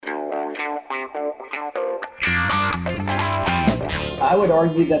I would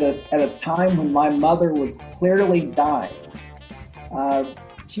argue that at a time when my mother was clearly dying,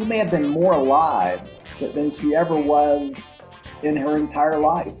 she may have been more alive than she ever was in her entire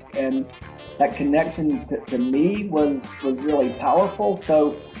life. And that connection to me was really powerful.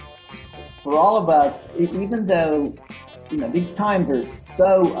 So for all of us, even though, these times are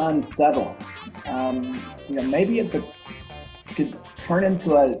so unsettling, maybe could turn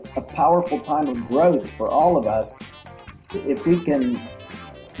into a powerful time of growth for all of us if we can,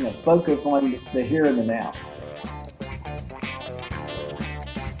 focus on the here and the now.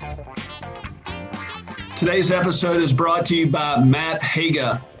 Today's episode is brought to you by Matt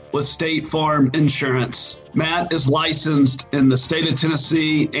Haga with State Farm Insurance. Matt is licensed in the state of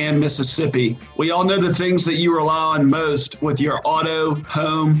Tennessee and Mississippi. We all know the things that you rely on most with your auto,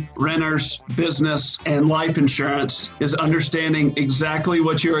 home, renters, business, and life insurance is understanding exactly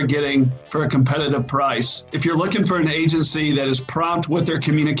what you are getting for a competitive price. If you're looking for an agency that is prompt with their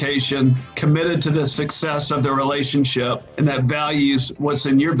communication, committed to the success of the relationship, and that values what's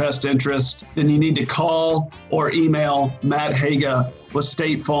in your best interest, then you need to call or email Matt Haga with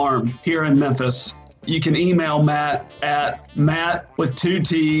State Farm here in Memphis. You can email Matt at Matt with 2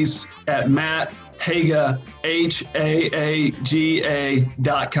 T's at matthaga, HAAGA.com.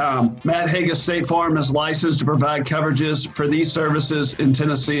 Matt Haga State Farm is licensed to provide coverages for these services in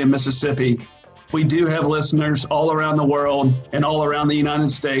Tennessee and Mississippi. We do have listeners all around the world and all around the United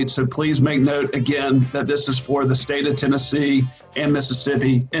States, so please make note again that this is for the state of Tennessee and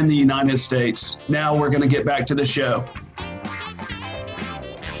Mississippi in the United States. Now we're going to get back to the show.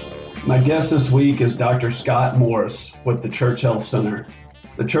 My guest this week is Dr. Scott Morris with the Church Health Center.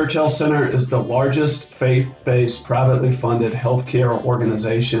 The Church Health Center is the largest faith-based, privately funded healthcare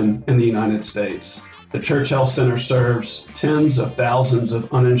organization in the United States. The Church Health Center serves tens of thousands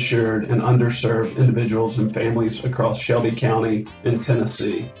of uninsured and underserved individuals and families across Shelby County in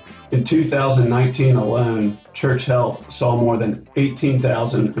Tennessee. In 2019 alone, Church Health saw more than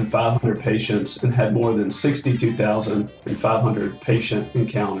 18,500 patients and had more than 62,500 patient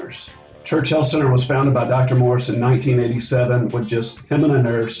encounters. Church Health Center was founded by Dr. Morris in 1987 with just him and a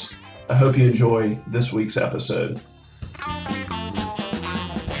nurse. I hope you enjoy this week's episode.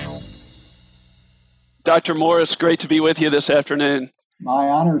 Dr. Morris, great to be with you this afternoon. My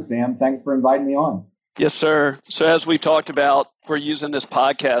honor, Sam. Thanks for inviting me on. Yes, sir. So as we've talked about, we're using this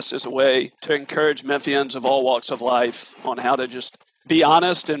podcast as a way to encourage Memphians of all walks of life on how to just be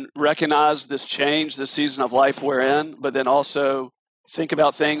honest and recognize this change, this season of life we're in, but then also think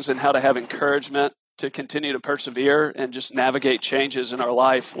about things and how to have encouragement to continue to persevere and just navigate changes in our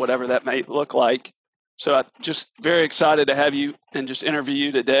life, whatever that may look like. So I'm just very excited to have you and just interview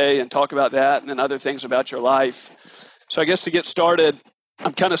you today and talk about that and then other things about your life. So I guess to get started,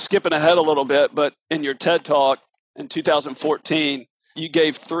 I'm kind of skipping ahead a little bit, but in your TED Talk in 2014, you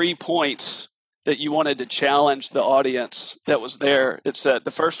gave 3 points that you wanted to challenge the audience that was there. It said the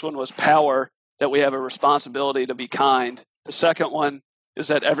first one was power, that we have a responsibility to be kind. The second one is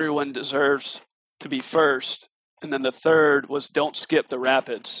that everyone deserves to be first. And then the third was don't skip the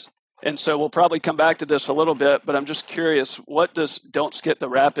rapids. And so we'll probably come back to this a little bit, but I'm just curious, what does don't skip the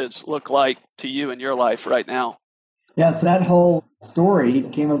rapids look like to you in your life right now? Yes, that whole story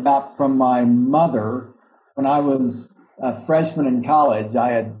came about from my mother. When I was a freshman in college,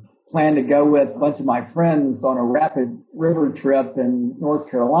 I had planned to go with a bunch of my friends on a rapid river trip in North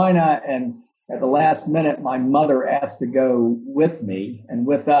Carolina. And at the last minute, my mother asked to go with me and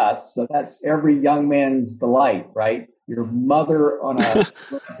with us. So that's every young man's delight, right? Your mother on a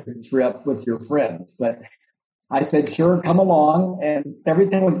rapid trip with your friends. But I said, sure, come along. And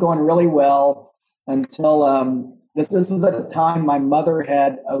everything was going really well until this was at a time my mother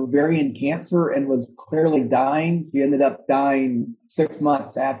had ovarian cancer and was clearly dying. She ended up dying 6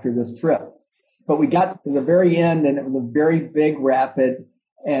 months after this trip. But we got to the very end, and it was a very big rapid,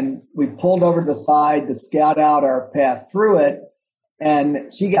 and we pulled over to the side to scout out our path through it,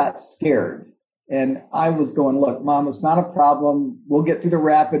 and she got scared. And I was going, look, Mom, it's not a problem. We'll get through the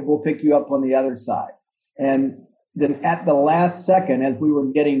rapid. We'll pick you up on the other side. And then at the last second, as we were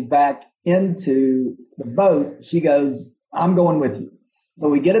getting back into the boat, she goes, I'm going with you. So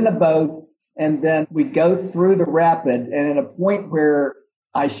we get in the boat, and then we go through the rapid. And at a point where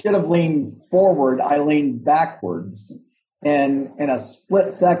I should have leaned forward, I leaned backwards. And in a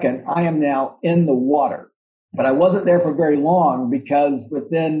split second, I am now in the water. But I wasn't there for very long, because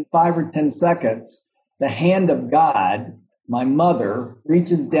within 5 or 10 seconds, the hand of God, my mother,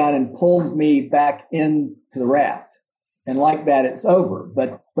 reaches down and pulls me back into the raft. And like that, it's over.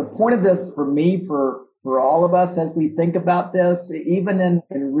 But the point of this for me, for all of us, as we think about this, even in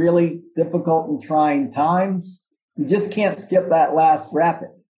really difficult and trying times, you just can't skip that last rapid.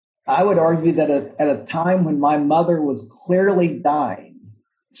 I would argue that at a time when my mother was clearly dying,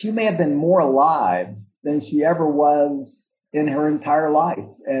 she may have been more alive than she ever was in her entire life.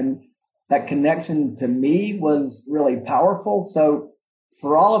 And that connection to me was really powerful. So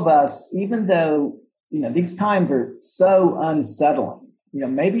for all of us, even though, these times are so unsettling,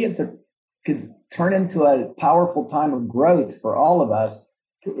 maybe could turn into a powerful time of growth for all of us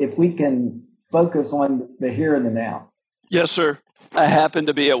if we can focus on the here and the now. Yes, sir. I happened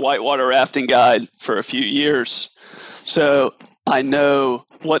to be a whitewater rafting guide for a few years. So I know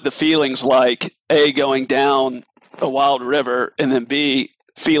what the feeling's like, A, going down a wild river, and then B,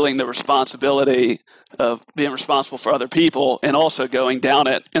 feeling the responsibility of being responsible for other people and also going down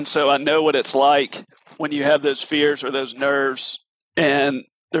it. And so I know what it's like when you have those fears or those nerves. And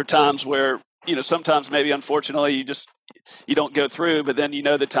there are times where, sometimes maybe unfortunately you don't go through, but then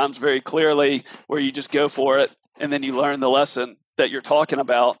the times very clearly where you just go for it and then you learn the lesson that you're talking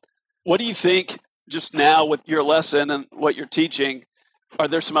about. What do you think just now with your lesson and what you're teaching? Are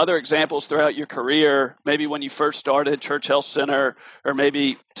there some other examples throughout your career, maybe when you first started Church Health Center or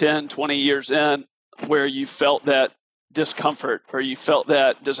maybe 10, 20 years in, where you felt that discomfort or you felt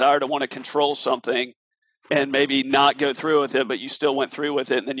that desire to want to control something and maybe not go through with it, but you still went through with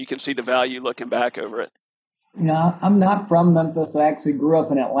it, and then you can see the value looking back over it? I'm not from Memphis. I actually grew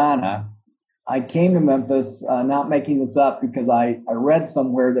up in Atlanta. I came to Memphis, not making this up, because I read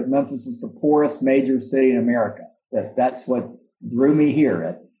somewhere that Memphis is the poorest major city in America. That's what drew me here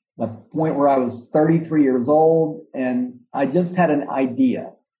at the point where I was 33 years old. And I just had an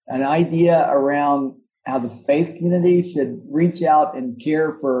idea around how the faith community should reach out and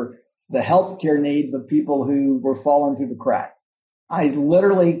care for the healthcare needs of people who were falling through the crack. I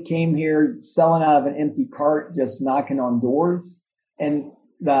literally came here selling out of an empty cart, just knocking on doors. And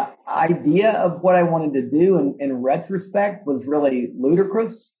the idea of what I wanted to do in retrospect was really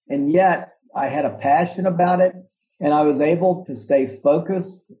ludicrous. And yet I had a passion about it, and I was able to stay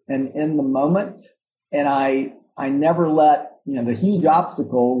focused and in the moment. And I never let, the huge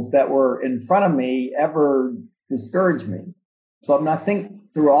obstacles that were in front of me ever discourage me. So I think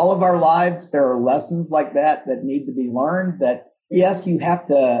through all of our lives, there are lessons like that need to be learned, that yes, you have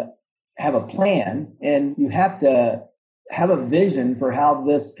to have a plan and you have to have a vision for how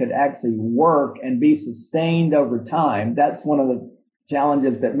this could actually work and be sustained over time. That's one of the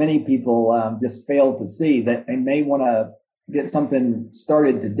challenges that many people just fail to see, that they may want to get something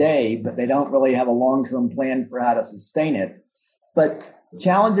started today, but they don't really have a long-term plan for how to sustain it. But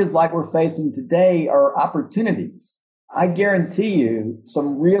challenges like we're facing today are opportunities. I guarantee you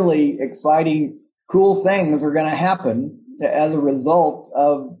some really exciting, cool things are going to happen as a result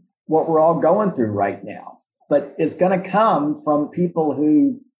of what we're all going through right now. But it's going to come from people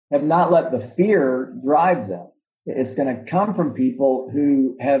who have not let the fear drive them. It's going to come from people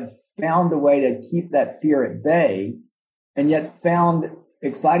who have found a way to keep that fear at bay, and yet found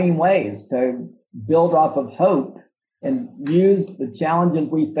exciting ways to build off of hope and use the challenges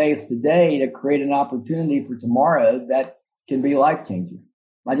we face today to create an opportunity for tomorrow that can be life-changing.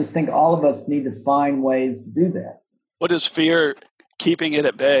 I just think all of us need to find ways to do that. What is fear keeping it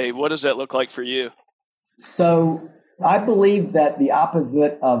at bay? What does that look like for you? So I believe that the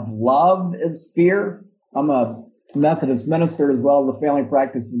opposite of love is fear. I'm a Methodist minister as well as a family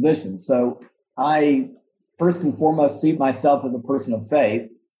practice physician. So I first and foremost see myself as a person of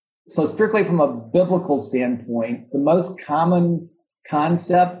faith. So strictly from a biblical standpoint, the most common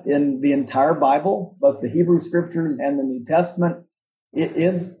concept in the entire Bible, both the Hebrew scriptures and the New Testament, it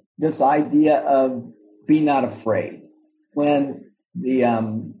is this idea of be not afraid. When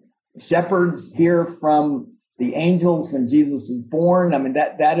the shepherds hear from the angels when Jesus is born,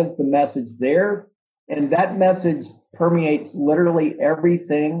 that is the message there. And that message permeates literally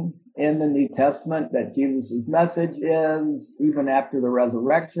everything in the New Testament, that Jesus' message is, even after the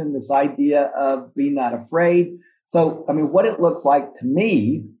resurrection, this idea of be not afraid. So, what it looks like to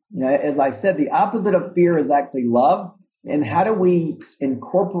me, as I said, the opposite of fear is actually love. And how do we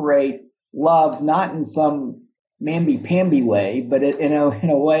incorporate love, not in some mamby-pamby way, but in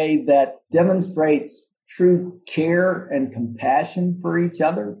a way that demonstrates true care and compassion for each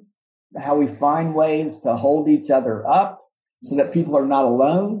other? How we find ways to hold each other up so that people are not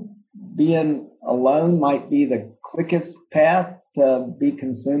alone. Being alone might be the quickest path to be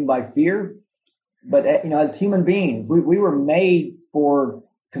consumed by fear. But, as human beings, we were made for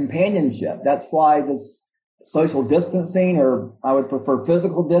companionship. That's why this social distancing, or I would prefer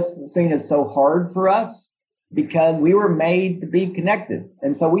physical distancing, is so hard for us, because we were made to be connected.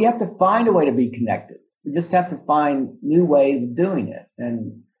 And so we have to find a way to be connected. We just have to find new ways of doing it.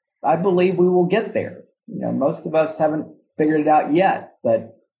 And I believe we will get there. Most of us haven't figured it out yet,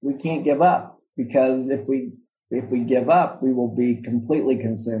 but we can't give up, because if we give up, we will be completely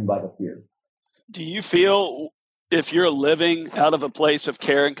consumed by the fear. Do you feel, if you're living out of a place of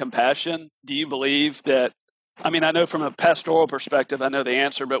care and compassion, do you believe that, I know from a pastoral perspective, I know the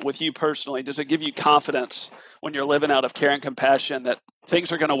answer, but with you personally, does it give you confidence when you're living out of care and compassion that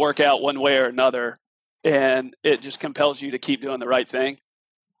things are going to work out one way or another, and it just compels you to keep doing the right thing?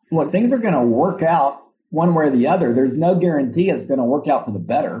 Well, things are going to work out one way or the other. There's no guarantee it's going to work out for the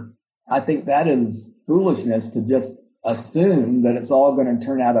better. I think that is foolishness to just assume that it's all going to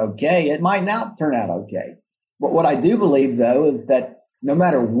turn out okay. It might not turn out okay. But what I do believe, though, is that no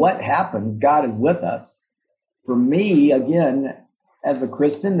matter what happens, God is with us. For me, again, as a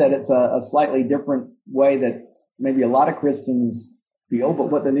Christian, that it's a slightly different way that maybe a lot of Christians feel. But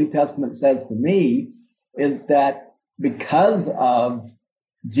what the New Testament says to me is that because of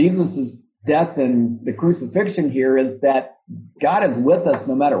Jesus' death and the crucifixion here, is that God is with us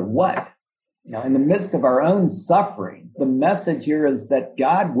no matter what. In the midst of our own suffering, the message here is that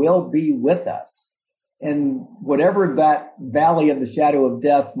God will be with us. And whatever that valley of the shadow of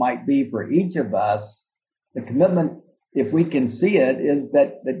death might be for each of us, the commitment, if we can see it, is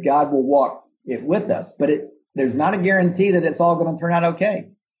that God will walk it with us. But there's not a guarantee that it's all going to turn out okay.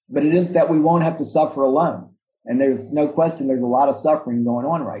 But it is that we won't have to suffer alone. And there's no question there's a lot of suffering going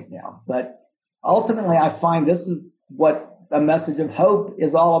on right now. But ultimately, I find this is what a message of hope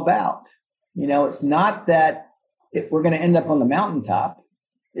is all about. It's not that we're going to end up on the mountaintop.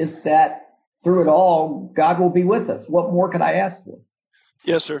 It's that through it all, God will be with us. What more could I ask for?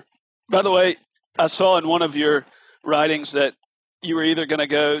 Yes, sir. By the way, I saw in one of your writings that you were either going to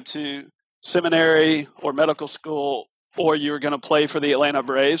go to seminary or medical school, or you were going to play for the Atlanta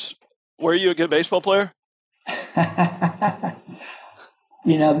Braves. Were you a good baseball player?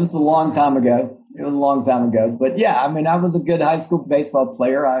 This is a long time ago. It was a long time ago. But yeah, I was a good high school baseball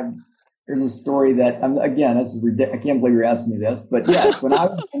player. There's a story that, again, this is ridiculous. I can't believe you're asking me this. But yes, when I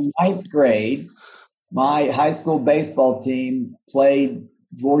was in ninth grade, my high school baseball team played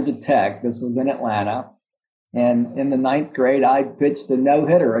Georgia Tech. This was in Atlanta. And in the ninth grade, I pitched a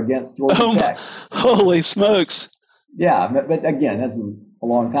no-hitter against Georgia Tech. Holy smokes. Yeah, but again, that's a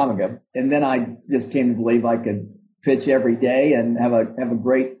long time ago. And then I just came to believe I could pitch every day and have a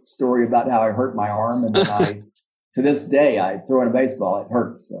great story about how I hurt my arm. And then to this day, I throw in a baseball, it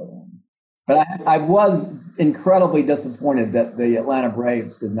hurts. So, but I was incredibly disappointed that the Atlanta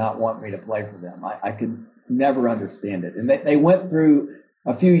Braves did not want me to play for them. I could never understand it. And they went through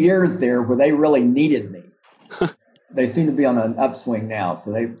a few years there where they really needed me. They seem to be on an upswing now,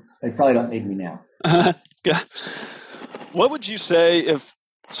 so they probably don't need me now. What would you say if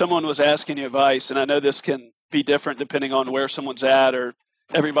someone was asking you advice? And I know this can be different depending on where someone's at, or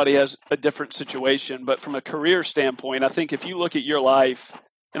everybody has a different situation. But from a career standpoint, I think if you look at your life,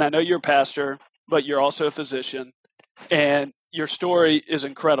 and I know you're a pastor, but you're also a physician, and your story is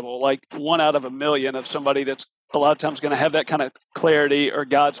incredible, like 1 out of a million of somebody that's a lot of times going to have that kind of clarity, or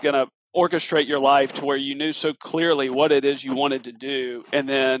God's going to orchestrate your life to where you knew so clearly what it is you wanted to do, and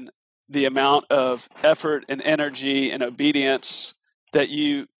then the amount of effort and energy and obedience that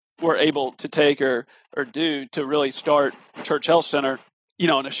you were able to take or do to really start Church Health Center,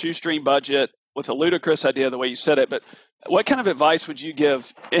 on a shoestring budget with a ludicrous idea, the way you said it. But what kind of advice would you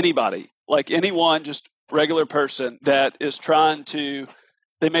give anybody, like anyone, just regular person that is trying to,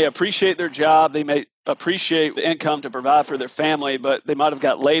 they may appreciate their job, they may appreciate the income to provide for their family, but they might have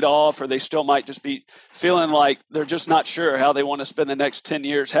got laid off, or they still might just be feeling like they're just not sure how they want to spend the next 10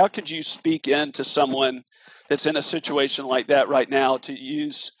 years. How could you speak into someone that's in a situation like that right now to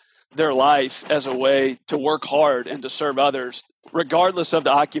use their life as a way to work hard and to serve others, regardless of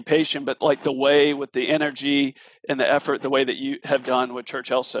the occupation, but like the way with the energy and the effort, the way that you have done with Church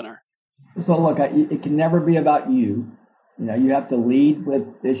Health Center? So look, it can never be about you. You have to lead with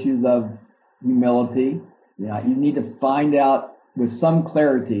issues of humility. You need to find out with some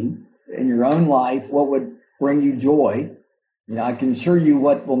clarity in your own life what would bring you joy. I can assure you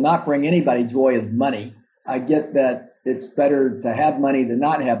what will not bring anybody joy is money. I get that it's better to have money than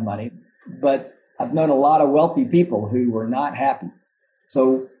not have money, but I've known a lot of wealthy people who were not happy.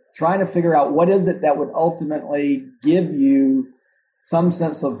 So trying to figure out what is it that would ultimately give you some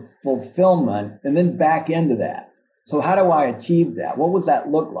sense of fulfillment, and then back into that. So how do I achieve that? What would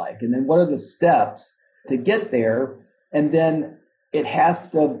that look like? And then what are the steps to get there? And then it has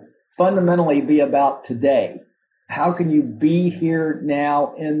to fundamentally be about today. How can you be here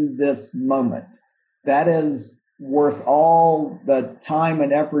now in this moment? That is worth all the time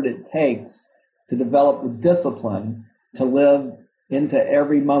and effort it takes to develop the discipline to live into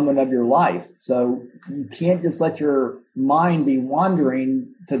every moment of your life. So you can't just let your mind be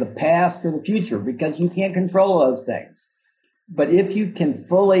wandering to the past or the future because you can't control those things. But if you can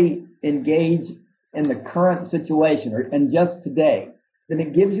fully engage in the current situation and just today, then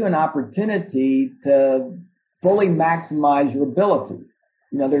it gives you an opportunity to fully maximize your ability.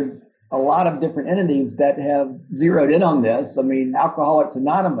 There's a lot of different entities that have zeroed in on this. I mean, Alcoholics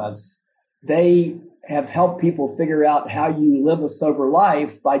Anonymous, they have helped people figure out how you live a sober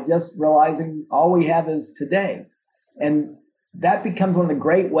life by just realizing all we have is today. And that becomes one of the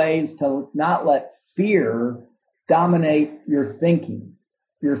great ways to not let fear dominate your thinking.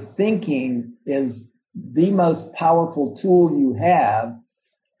 Your thinking is the most powerful tool you have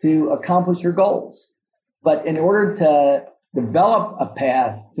to accomplish your goals. But in order to develop a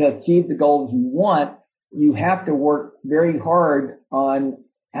path to achieve the goals you want, you have to work very hard on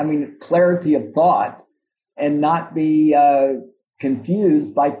having clarity of thought and not be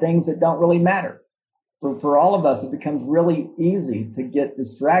confused by things that don't really matter. For all of us, it becomes really easy to get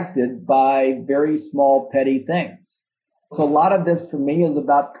distracted by very small, petty things. So a lot of this for me is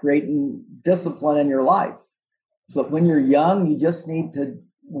about creating discipline in your life. So when you're young, you just need to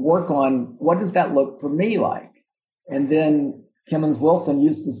work on what does that look for me like? And then Clemens Wilson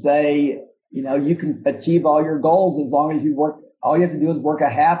used to say, you can achieve all your goals as long as you work. All you have to do is work a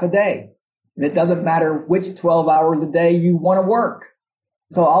half a day. And it doesn't matter which 12 hours a day you want to work.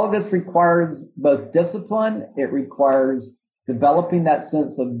 So all of this requires both discipline. It requires developing that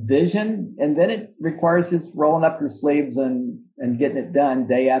sense of vision. And then it requires just rolling up your sleeves and getting it done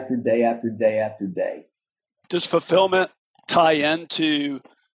day after day after day after day. Does fulfillment tie into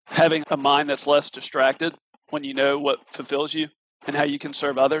having a mind that's less distracted when you know what fulfills you and how you can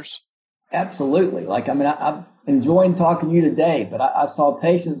serve others? Absolutely. I'm enjoying talking to you today, but I saw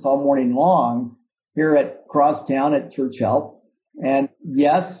patients all morning long here at Crosstown at Church Health. And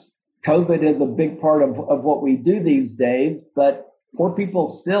yes, COVID is a big part of what we do these days, but poor people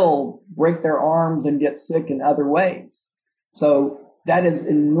still break their arms and get sick in other ways. So that is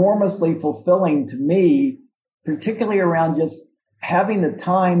enormously fulfilling to me, particularly around just having the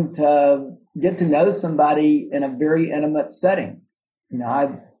time to get to know somebody in a very intimate setting.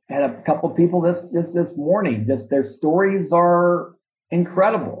 I've had a couple of people this morning, just their stories are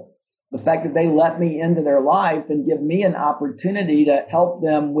incredible. The fact that they let me into their life and give me an opportunity to help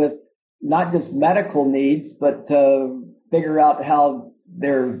them with not just medical needs, but to figure out how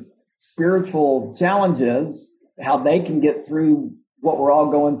their spiritual challenges, how they can get through what we're all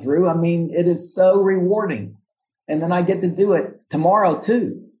going through. I mean, it is so rewarding. And then I get to do it tomorrow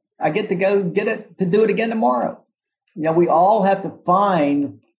too. I get to go to do it again tomorrow. We all have to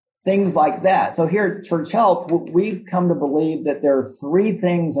find things like that. So here at Church Health, we've come to believe that there are three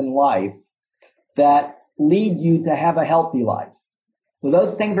things in life that lead you to have a healthy life. So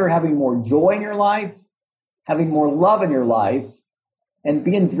those things are having more joy in your life, having more love in your life, and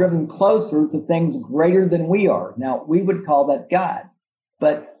being driven closer to things greater than we are. Now, we would call that God.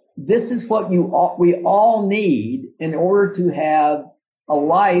 But this is what we all need in order to have a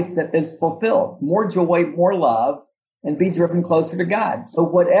life that is fulfilled. More joy, more love, and be driven closer to God. So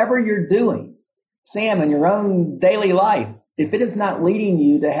whatever you're doing, Sam, in your own daily life, if it is not leading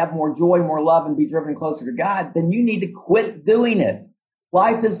you to have more joy, more love, and be driven closer to God, then you need to quit doing it.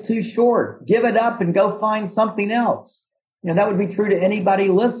 Life is too short. Give it up and go find something else. That would be true to anybody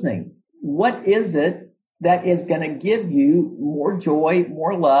listening. What is it that is going to give you more joy,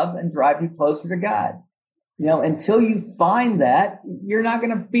 more love, and drive you closer to God? Until you find that, you're not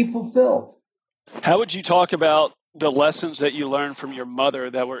going to be fulfilled. How would you talk about the lessons that you learned from your mother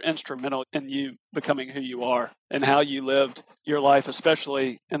that were instrumental in you becoming who you are and how you lived your life,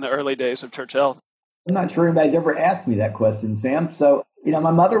 especially in the early days of Church Health? I'm not sure anybody's ever asked me that question, Sam. So,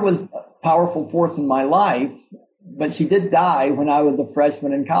 my mother was a powerful force in my life, but she did die when I was a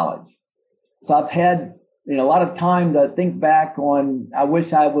freshman in college. So I've had, a lot of time to think back on, I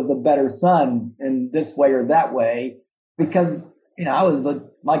wish I was a better son in this way or that way, because, I was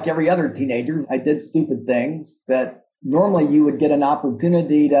like every other teenager. I did stupid things that normally you would get an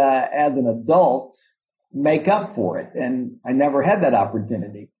opportunity to, as an adult, make up for it. And I never had that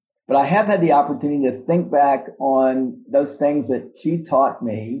opportunity. But I have had the opportunity to think back on those things that she taught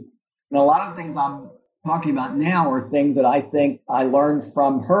me. And a lot of things I'm talking about now are things that I think I learned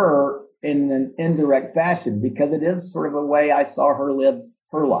from her in an indirect fashion, because it is sort of a way I saw her live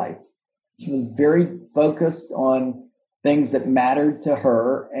her life. She was very focused on things that mattered to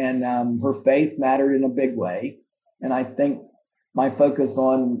her, and her faith mattered in a big way. And I think my focus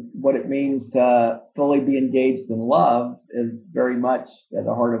on what it means to fully be engaged in love is very much at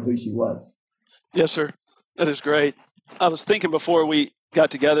the heart of who she was. Yes, sir. That is great. I was thinking before we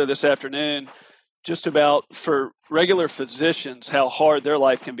got together this afternoon just about for regular physicians, how hard their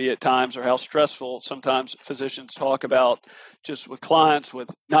life can be at times or how stressful sometimes physicians talk about just with clients,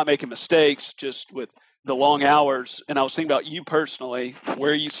 with not making mistakes, just with the long hours. And I was thinking about you personally,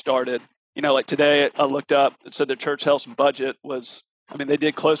 where you started. Like today I looked up, it said the Church Health's budget was, they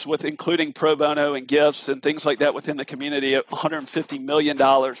did close with including pro bono and gifts and things like that within the community, $150 million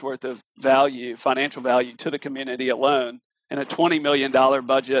worth of value, financial value to the community alone, and a $20 million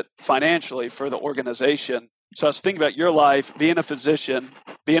budget financially for the organization. So I was thinking about your life, being a physician,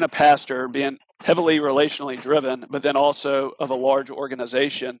 being a pastor, being heavily relationally driven, but then also of a large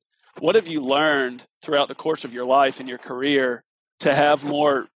organization. What have you learned throughout the course of your life and your career to have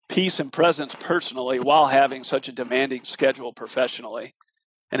more peace and presence personally while having such a demanding schedule professionally?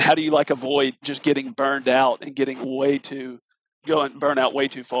 And how do you avoid just getting burned out and going burn out way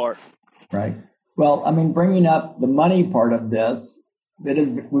too far? Right. Well, bringing up the money part of this,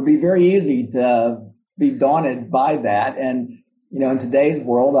 would be very easy to be daunted by that. And, in today's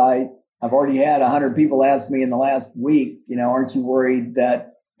world, I've already had 100 people ask me in the last week, aren't you worried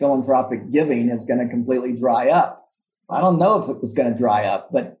that philanthropic giving is going to completely dry up? I don't know if it was going to dry up,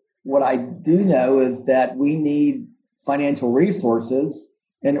 but what I do know is that we need financial resources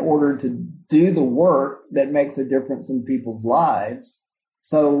in order to do the work that makes a difference in people's lives.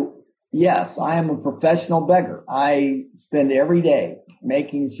 So yes, I am a professional beggar. I spend every day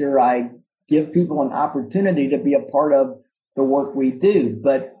making sure I give people an opportunity to be a part of the work we do,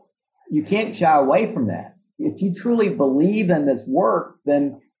 but you can't shy away from that. If you truly believe in this work,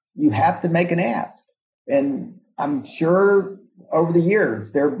 then you have to make an ask. And I'm sure over the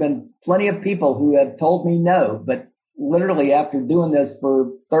years, there have been plenty of people who have told me no, but literally after doing this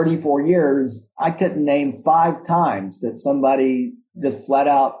for 34 years, I couldn't name 5 times that somebody just flat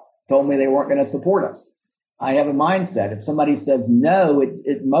out told me they weren't going to support us. I have a mindset. If somebody says no,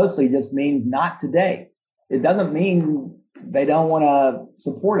 it mostly just means not today. It doesn't mean they don't want to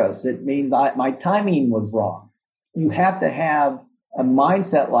support us. It means my timing was wrong. You have to have a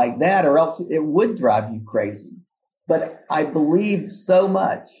mindset like that or else it would drive you crazy. But I believe so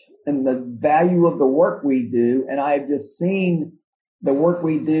much in the value of the work we do. And I've just seen the work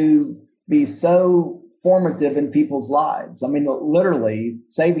we do be so formative in people's lives. Literally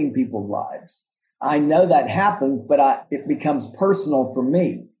saving people's lives. I know that happens, but it becomes personal for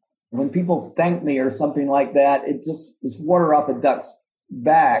me. When people thank me or something like that, it's water off a duck's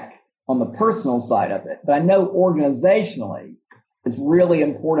back on the personal side of it. But I know organizationally, it's really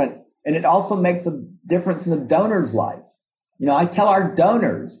important. And it also makes a difference in the donor's life. I tell our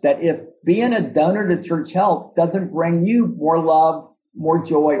donors that if being a donor to Church Health doesn't bring you more love, more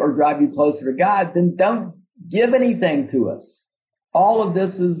joy, or drive you closer to God, then don't give anything to us. All of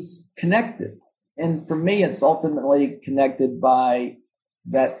this is connected. And for me, it's ultimately connected by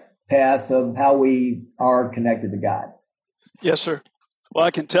that path of how we are connected to God. Yes, sir. Well,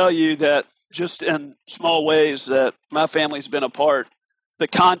 I can tell you that just in small ways that my family's been a part, the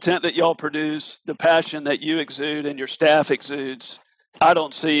content that y'all produce, the passion that you exude and your staff exudes, I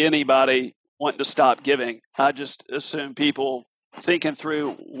don't see anybody wanting to stop giving. I just assume people thinking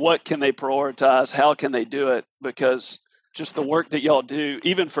through what can they prioritize, how can they do it, because just the work that y'all do,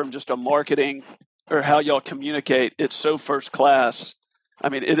 even from just a marketing or how y'all communicate, it's so first class.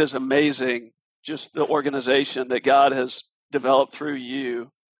 It is amazing just the organization that God has developed through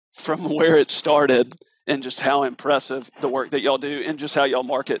you from where it started and just how impressive the work that y'all do and just how y'all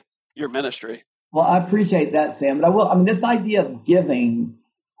market your ministry. Well, I appreciate that, Sam. But this idea of giving,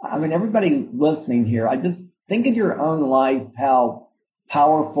 everybody listening here, I just think in your own life how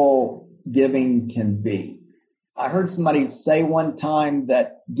powerful giving can be. I heard somebody say one time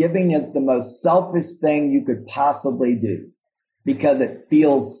that giving is the most selfish thing you could possibly do because it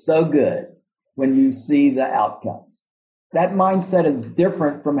feels so good when you see the outcomes. That mindset is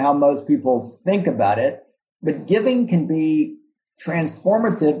different from how most people think about it, but giving can be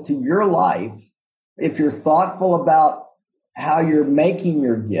transformative to your life if you're thoughtful about how you're making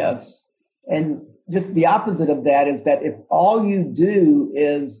your gifts. And just the opposite of that is that if all you do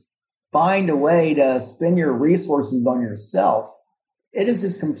is find a way to spend your resources on yourself, it is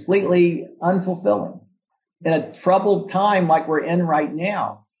just completely unfulfilling. In a troubled time like we're in right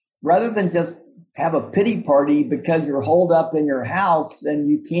now, rather than just have a pity party because you're holed up in your house and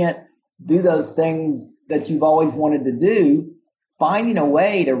you can't do those things that you've always wanted to do, finding a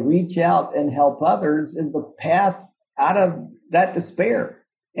way to reach out and help others is the path out of that despair.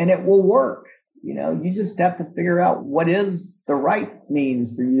 And it will work. You just have to figure out what is the right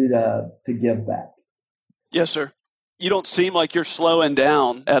means for you to give back. Yes, sir. You don't seem like you're slowing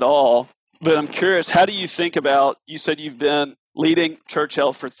down at all. But I'm curious, how do you think about, you said you've been leading Church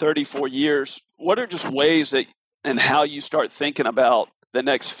Health for 34 years. What are just ways that and how you start thinking about the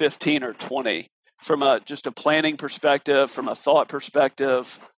next 15 or 20 from just a planning perspective, from a thought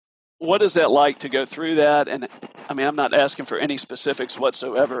perspective? What is that like to go through that? And I mean, I'm not asking for any specifics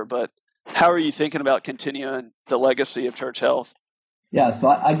whatsoever, but how are you thinking about continuing the legacy of Church Health? Yeah, so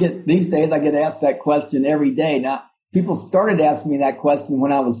I get these days, I get asked that question every day. Now, people started asking me that question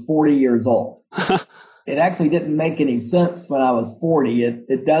when I was 40 years old. It actually didn't make any sense when I was 40.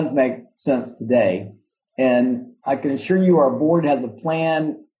 It does make sense today. And I can assure you our board has a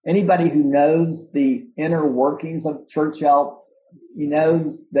plan. Anybody who knows the inner workings of Church Health, you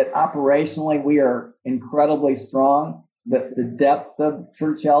know that operationally we are incredibly strong. The depth of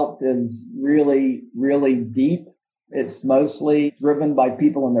Church Health is really, really deep. It's mostly driven by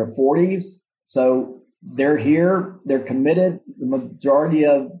people in their 40s. So they're here, they're committed. The majority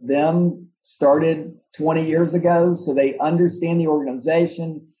of them started 20 years ago, so they understand the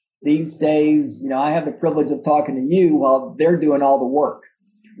organization. These days, I have the privilege of talking to you while they're doing all the work.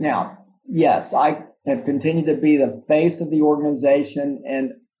 Now, yes, I have continued to be the face of the organization.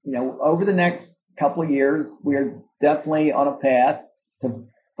 And, over the next couple of years, we're definitely on a path to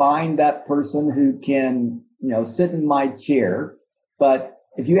find that person who can sit in my chair. But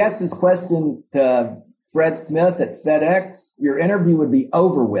if you ask this question to Fred Smith at FedEx, your interview would be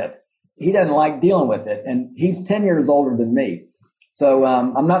over with. He doesn't like dealing with it. And he's 10 years older than me. So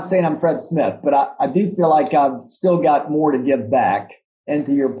I'm not saying I'm Fred Smith, but I do feel like I've still got more to give back. And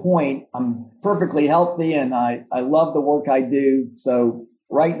to your point, I'm perfectly healthy and I love the work I do. So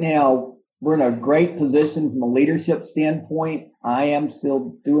right now, we're in a great position from a leadership standpoint. I am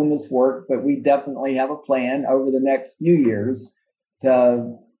still doing this work, but we definitely have a plan over the next few years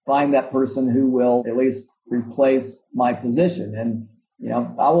to find that person who will at least replace my position. And,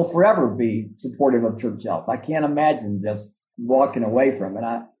 I will forever be supportive of Church Health. I can't imagine just walking away from it.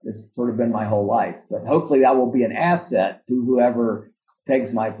 It's sort of been my whole life, but hopefully that will be an asset to whoever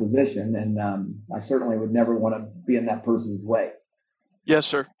takes my position. And I certainly would never want to be in that person's way. Yes,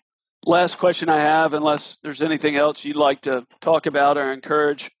 sir. Last question I have, unless there's anything else you'd like to talk about or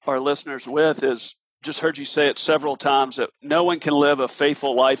encourage our listeners with, is just heard you say it several times that no one can live a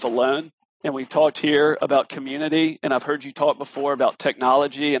faithful life alone. And we've talked here about community, and I've heard you talk before about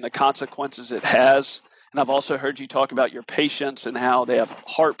technology and the consequences it has. And I've also heard you talk about your patients and how they have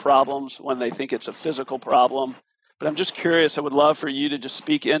heart problems when they think it's a physical problem. But I'm just curious, I would love for you to just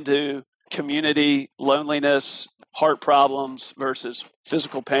speak into community, loneliness, heart problems versus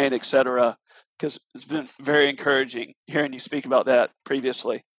physical pain, et cetera, because it's been very encouraging hearing you speak about that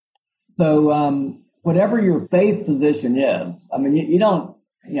previously. So whatever your faith position is, I mean, you don't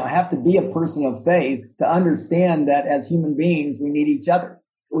have to be a person of faith to understand that as human beings, we need each other.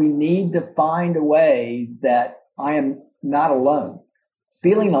 We need to find a way that I am not alone.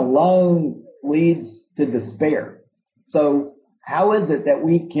 Feeling alone leads to despair. So how is it that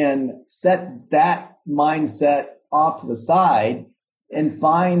we can set that mindset off to the side and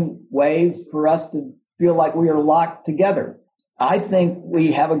find ways for us to feel like we are locked together? I think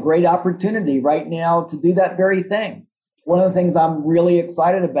we have a great opportunity right now to do that very thing. One of the things I'm really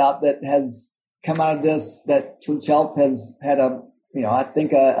excited about that has come out of this, that Church Health has had a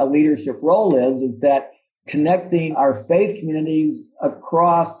leadership role is that connecting our faith communities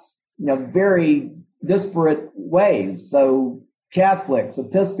across, very disparate ways. So Catholics,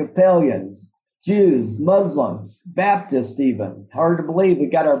 Episcopalians, Jews, Muslims, Baptists even. Hard to believe we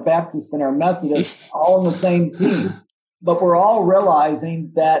got our Baptists and our Methodists all on the same team. But we're all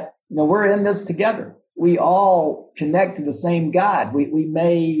realizing that, we're in this together. We all connect to the same God. We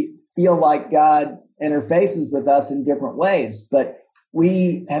may feel like God interfaces with us in different ways, but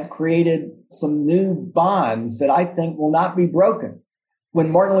we have created some new bonds that I think will not be broken.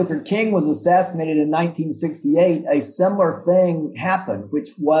 When Martin Luther King was assassinated in 1968, a similar thing happened, which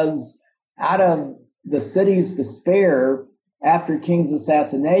was out of the city's despair after King's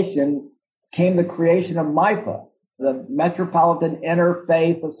assassination came the creation of MIFA, the Metropolitan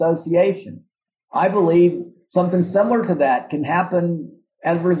Interfaith Association. I believe something similar to that can happen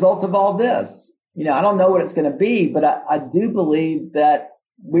as a result of all this. I don't know what it's going to be, but I do believe that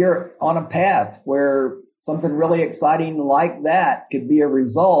we're on a path where something really exciting like that could be a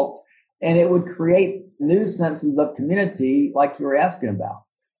result, and it would create new senses of community like you were asking about.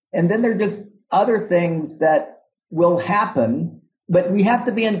 And then there are just other things that will happen, but we have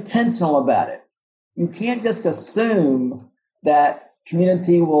to be intentional about it. You can't just assume that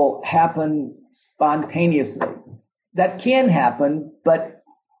community will happen spontaneously. That can happen, but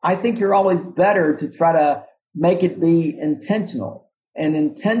I think you're always better to try to make it be intentional. and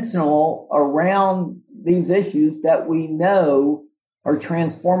intentional around these issues that we know are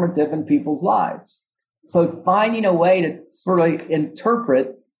transformative in people's lives. So finding a way to sort of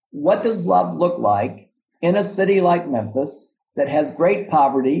interpret what does love look like in a city like Memphis that has great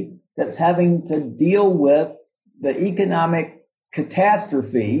poverty, that's having to deal with the economic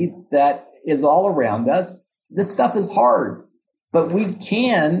catastrophe that is all around us. This stuff is hard, but we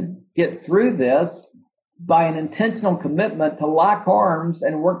can get through this by an intentional commitment to lock arms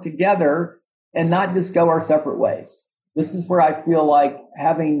and work together and not just go our separate ways. This is where I feel like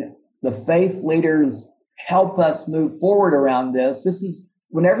having the faith leaders help us move forward around this. This is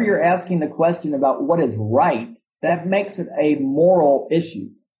whenever you're asking the question about what is right, that makes it a moral issue,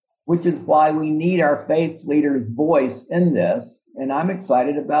 which is why we need our faith leaders' voice in this. And I'm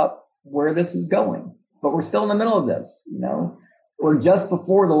excited about where this is going. But we're still in the middle of this, We're just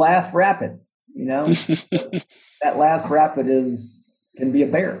before the last rapid, That last rapid can be a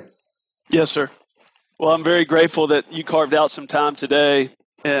bear. Yes, sir. Well, I'm very grateful that you carved out some time today,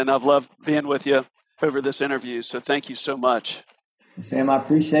 and I've loved being with you over this interview. So thank you so much. Sam, I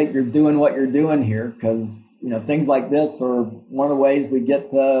appreciate you're doing what you're doing here because, things like this are one of the ways we get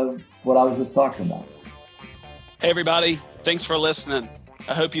to what I was just talking about. Hey, everybody. Thanks for listening.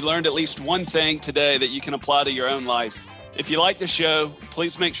 I hope you learned at least one thing today that you can apply to your own life. If you like the show,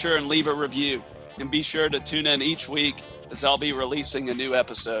 please make sure and leave a review. And be sure to tune in each week as I'll be releasing a new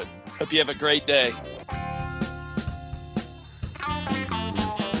episode. Hope you have a great day.